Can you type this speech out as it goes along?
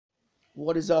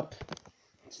What is up?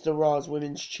 It's the Raw's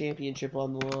Women's Championship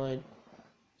on the line.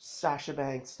 Sasha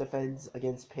Banks defends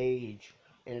against Paige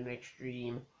in an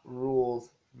Extreme Rules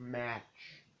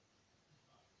match.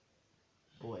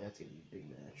 Boy, that's gonna be a big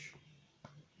match.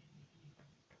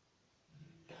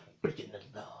 Breaking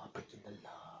the law, breaking the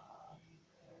law.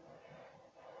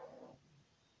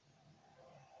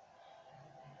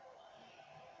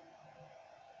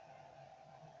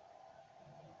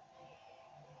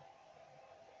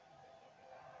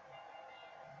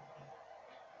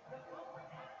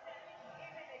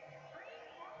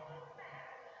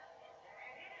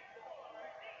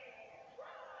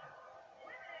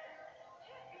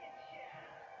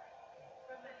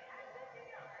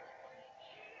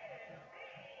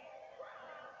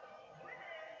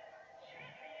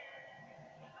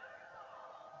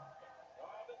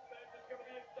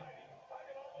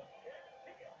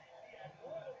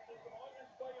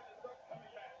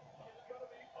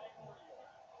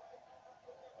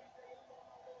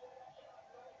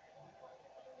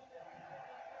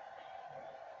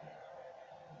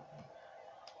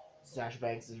 Sasha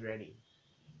Banks is ready.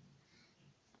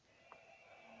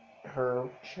 Her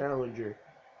challenger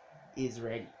is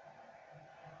ready.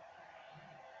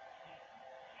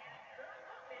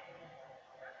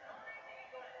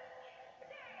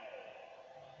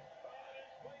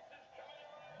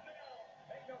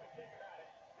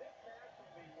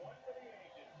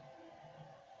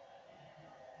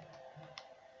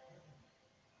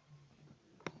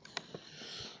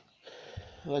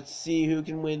 Let's see who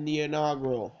can win the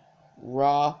inaugural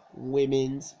Raw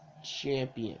Women's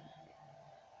Champion.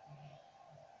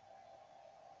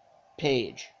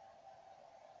 Paige.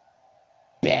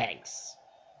 Banks.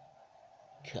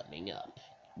 Coming up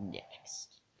next.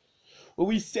 Well,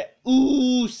 we said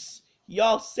oos.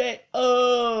 Y'all said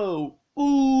oh.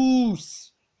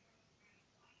 Oos.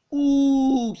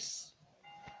 Oos.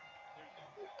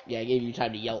 Yeah, I gave you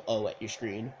time to yell oh at your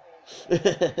screen.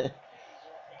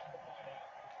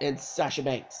 And Sasha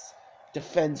Banks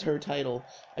defends her title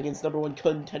against #1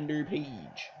 contender Paige.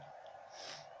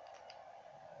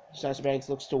 Sasha Banks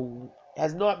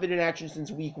has not been in action since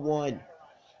week 1.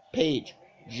 Paige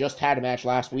just had a match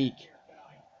last week.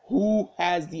 Who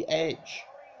has the edge?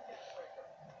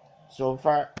 So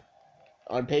far,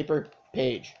 on paper,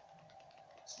 Paige.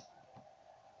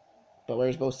 But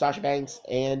whereas both Sasha Banks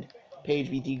and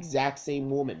Paige beat the exact same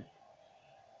woman,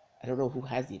 I don't know who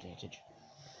has the advantage.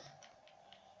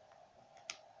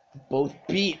 Both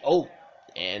beat. Oh,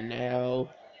 and now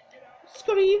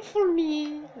scream for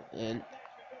me. And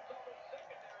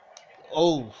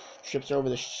oh, trips her over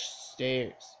the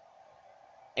stairs.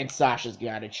 And Sasha's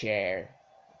got a chair.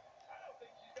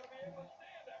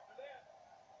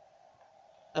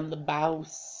 I'm the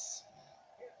boss.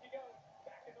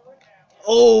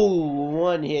 Oh,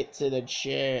 one hit to the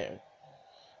chair.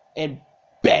 And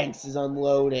Banks is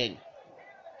unloading.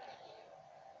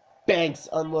 Banks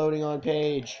unloading on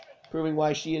Paige, proving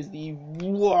why she is the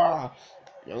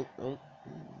Nope.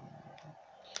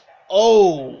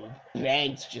 Oh,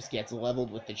 Banks just gets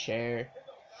leveled with the chair.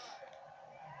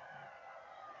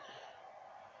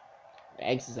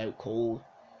 Banks is out cold.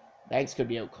 Banks could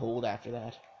be out cold after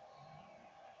that.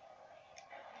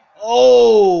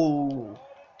 Oh!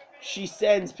 She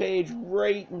sends Paige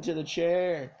right into the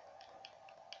chair.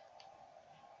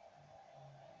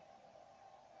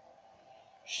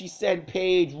 She sent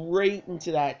Paige right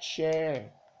into that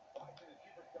chair.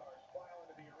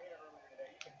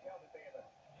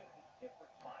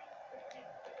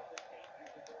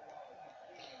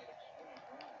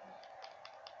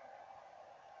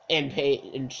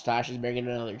 And Sasha's bringing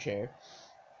another chair.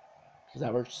 Because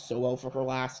that worked so well for her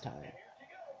last time.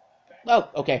 Oh,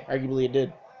 okay. Arguably it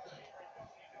did.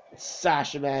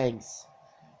 Sasha Banks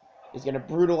is going to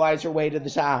brutalize her way to the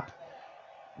top.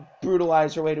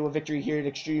 Brutalize her way to a victory here at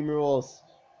Extreme Rules.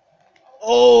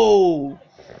 Oh!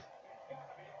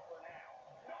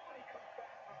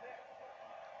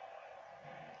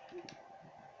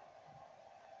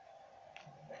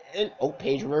 And, oh,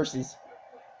 Paige reverses.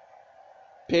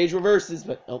 Paige reverses,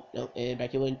 but no, and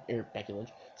Becky Lynch.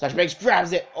 Sasha Banks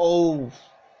grabs it. Oh.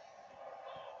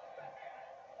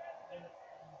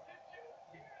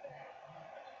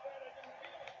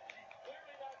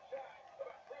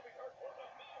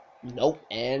 Nope,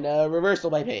 and a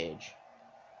reversal by Paige.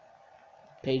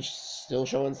 Paige still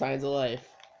showing signs of life.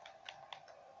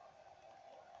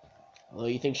 Although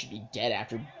you think she'd be dead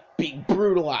after being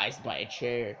brutalized by a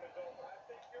chair.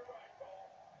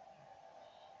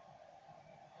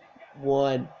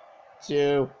 1,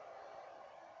 2.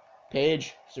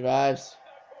 Paige survives.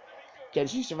 Can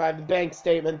she survive the bank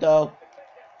statement, though?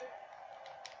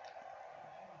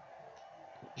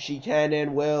 She can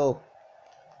and will.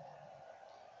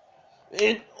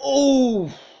 And,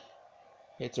 oh!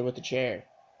 Hits her with the chair.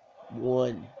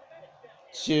 1,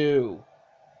 2,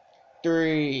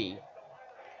 3.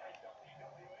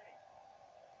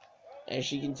 As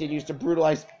she continues to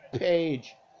brutalize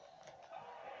Paige.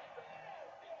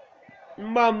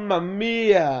 Mamma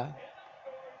mia!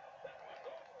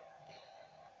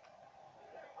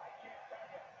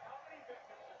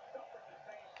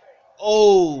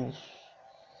 Oh!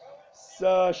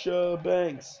 Sasha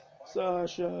Banks.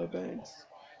 Sasha Banks.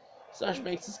 Sasha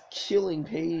Banks is killing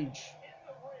Paige.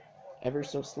 Ever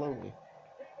so slowly.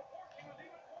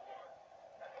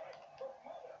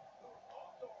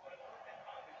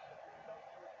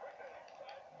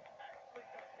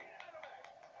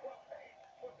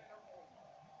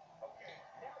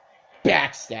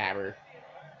 Backstabber.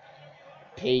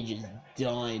 Paige is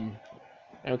done.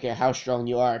 I don't care how strong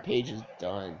you are, Paige is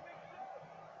done.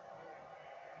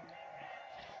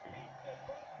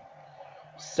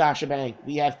 Sasha Banks.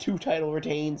 We have 2 title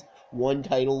retains, 1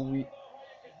 title,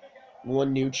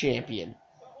 1 new champion.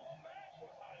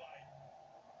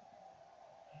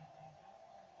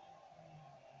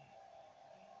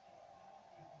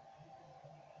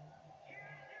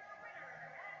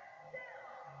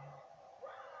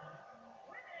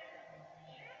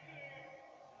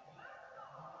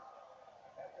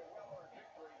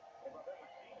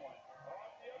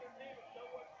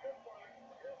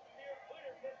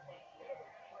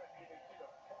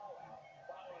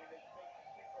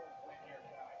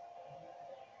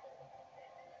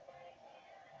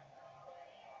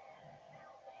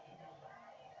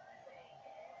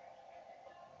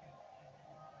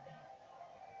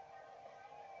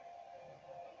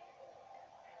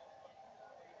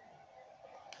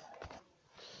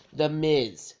 The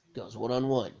Miz goes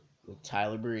one-on-one with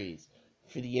Tyler Breeze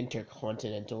for the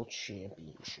Intercontinental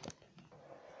Championship.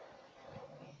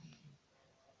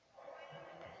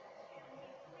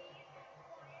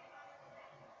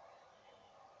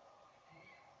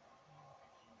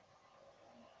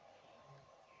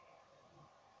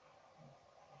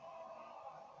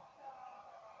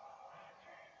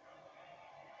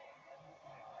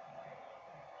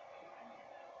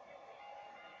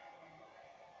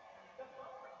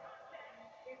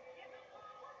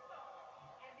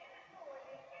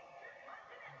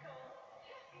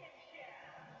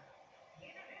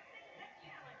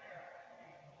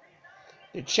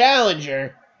 The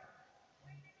Challenger?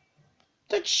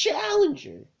 The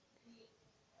Challenger?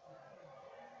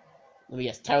 Let me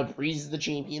guess, Tyler Breeze is the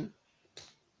champion?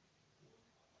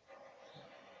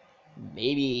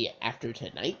 Maybe after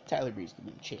tonight, Tyler Breeze can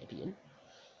be the champion.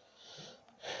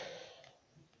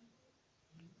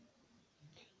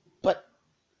 But,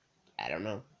 I don't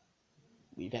know.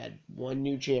 We've had 1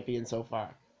 new champion so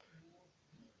far.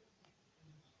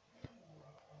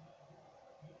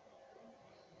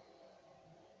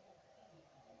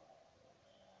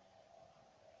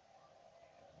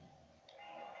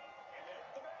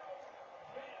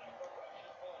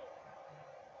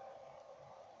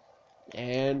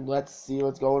 And let's see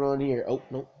what's going on here. Oh,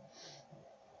 nope.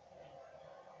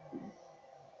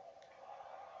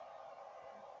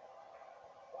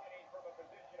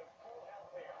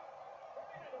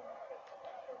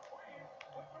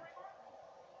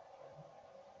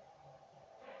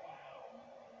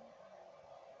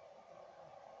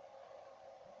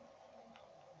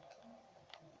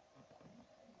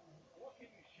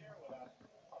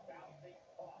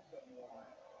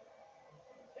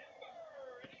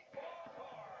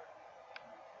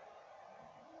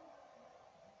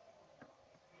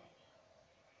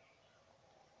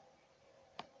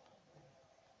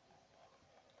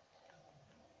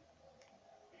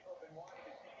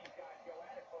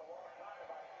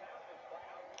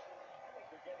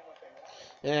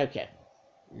 Okay.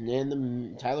 And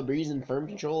then Tyler Breeze in firm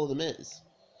control of The Miz.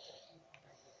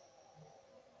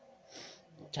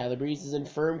 Tyler Breeze is in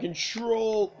firm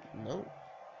control. No.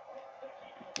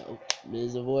 No.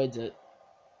 Miz avoids it.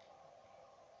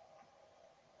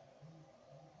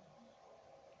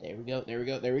 There we go. There we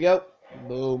go. There we go.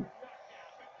 Boom.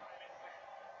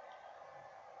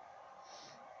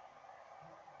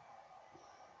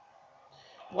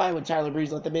 Why would Tyler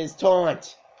Breeze let The Miz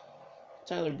taunt?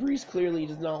 Tyler Breeze clearly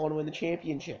does not want to win the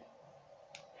championship.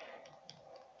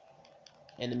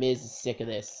 And The Miz is sick of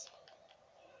this.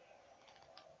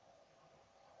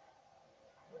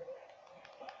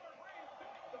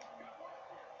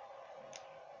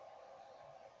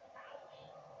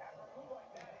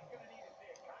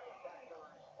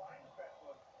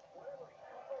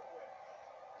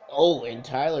 Oh, and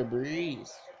Tyler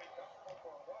Breeze.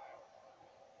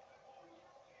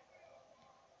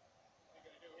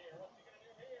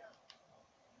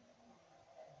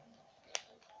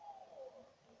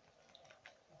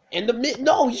 And the Miz,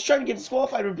 no, he's trying to get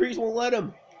disqualified, but Breeze won't let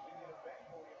him.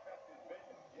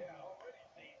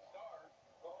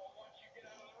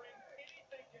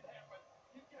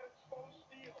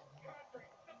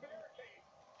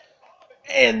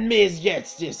 And Miz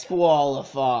gets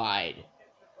disqualified.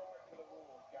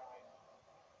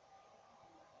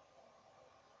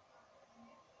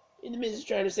 And the Miz is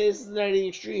trying to say this is the night of the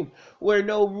Extreme, where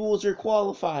no rules are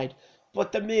qualified.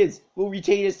 But the Miz will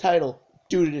retain his title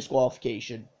due to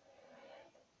disqualification.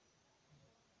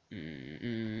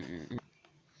 The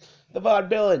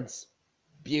Vaudevillains,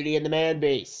 Beauty and the Man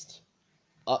Beast,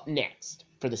 up next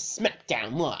for the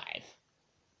SmackDown Live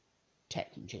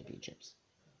Tag Team Championships.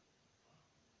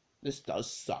 This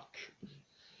does suck.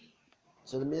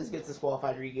 So the Miz gets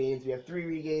disqualified, regains. We have 3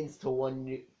 regains to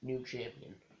 1 new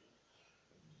champion.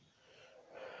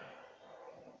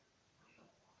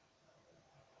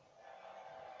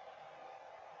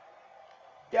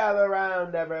 Gather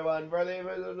around, everyone, for the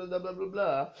blah blah blah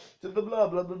blah to the blah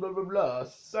blah blah blah blah blah.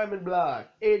 Simon Black,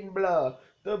 Aiden Blah,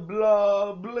 the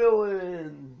Blah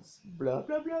Blillins, blah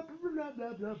blah blah blah blah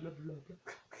blah blah blah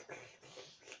blah.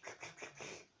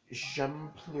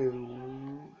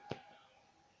 Shampoo.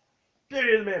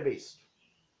 Beauty and the Man Beast.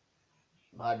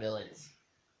 Vaudevillains.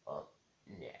 Up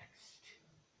next.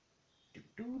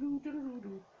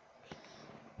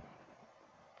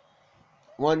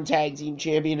 One tag team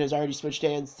champion has already switched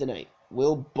hands tonight.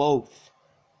 Will both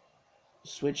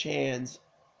switch hands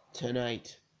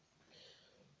tonight?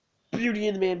 Beauty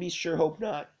and the Man Beast sure hope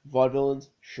not. Vaudevillains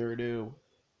sure do.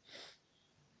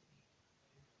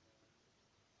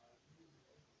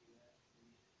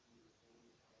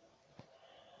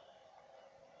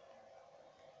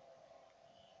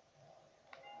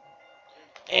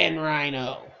 And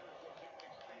Rhino.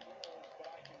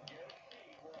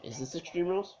 Is this Extreme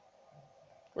Rules?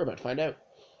 We're about to find out.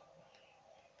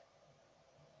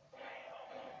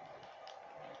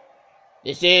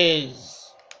 This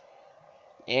is.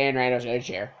 And Rhino's got a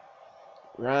chair.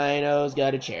 Rhino's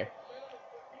got a chair.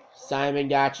 Simon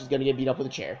Gotch is going to get beat up with a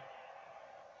chair.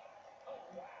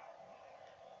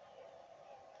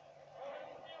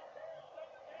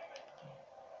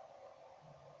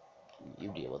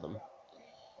 You deal with him.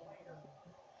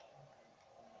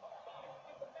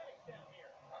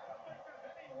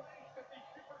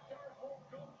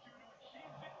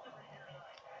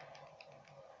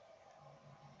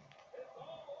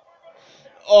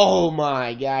 Oh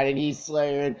my god, and he's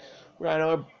slaying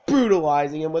Rhino,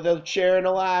 brutalizing him with a chair and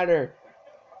a ladder.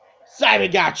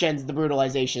 Simon Gotch ends the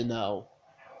brutalization, though.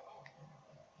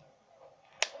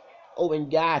 Oh, and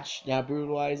Gotch now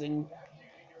brutalizing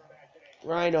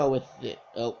Rhino with it.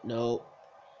 Oh, no.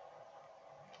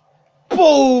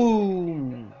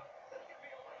 Boom!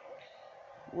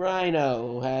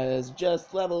 Rhino has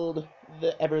just leveled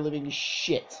the ever-living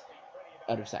shit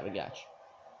out of Simon Gotch.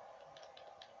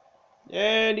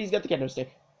 And he's got the kendo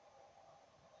stick.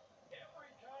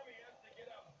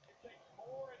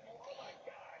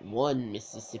 One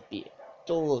Mississippi.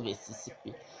 Two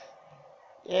Mississippi.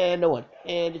 And a 1.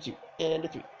 And a 2. And a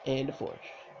 3. And a 4.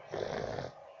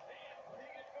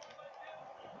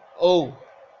 Oh.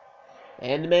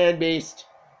 And the Man Beast.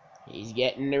 He's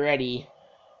getting ready.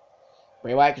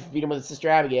 Bray Wyatt can beat him with his sister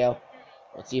Abigail.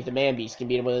 Let's see if the Man Beast can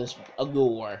beat him with a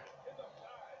Gore.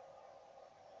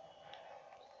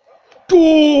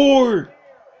 Gore!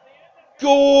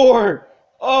 Gore!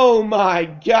 Oh my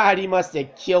god, he must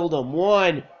have killed him.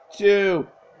 1, 2,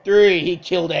 3. He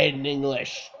killed Aiden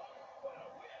English.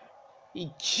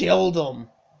 He killed him.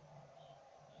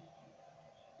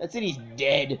 That's it, he's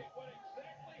dead.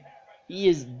 He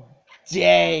is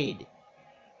dead.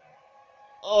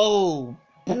 Oh,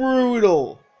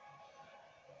 brutal.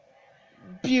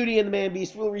 Beauty and the Man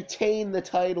Beast will retain the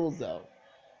titles, though.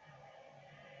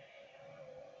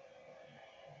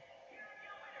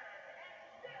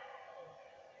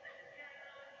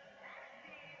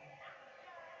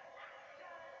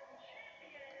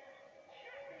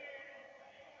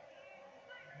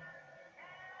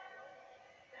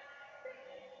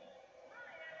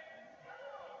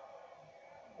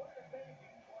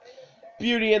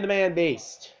 Beauty and the Man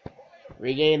Beast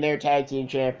regain their tag team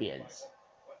champions.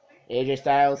 AJ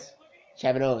Styles,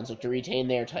 Kevin Owens look to retain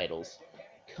their titles.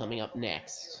 Coming up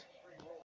next.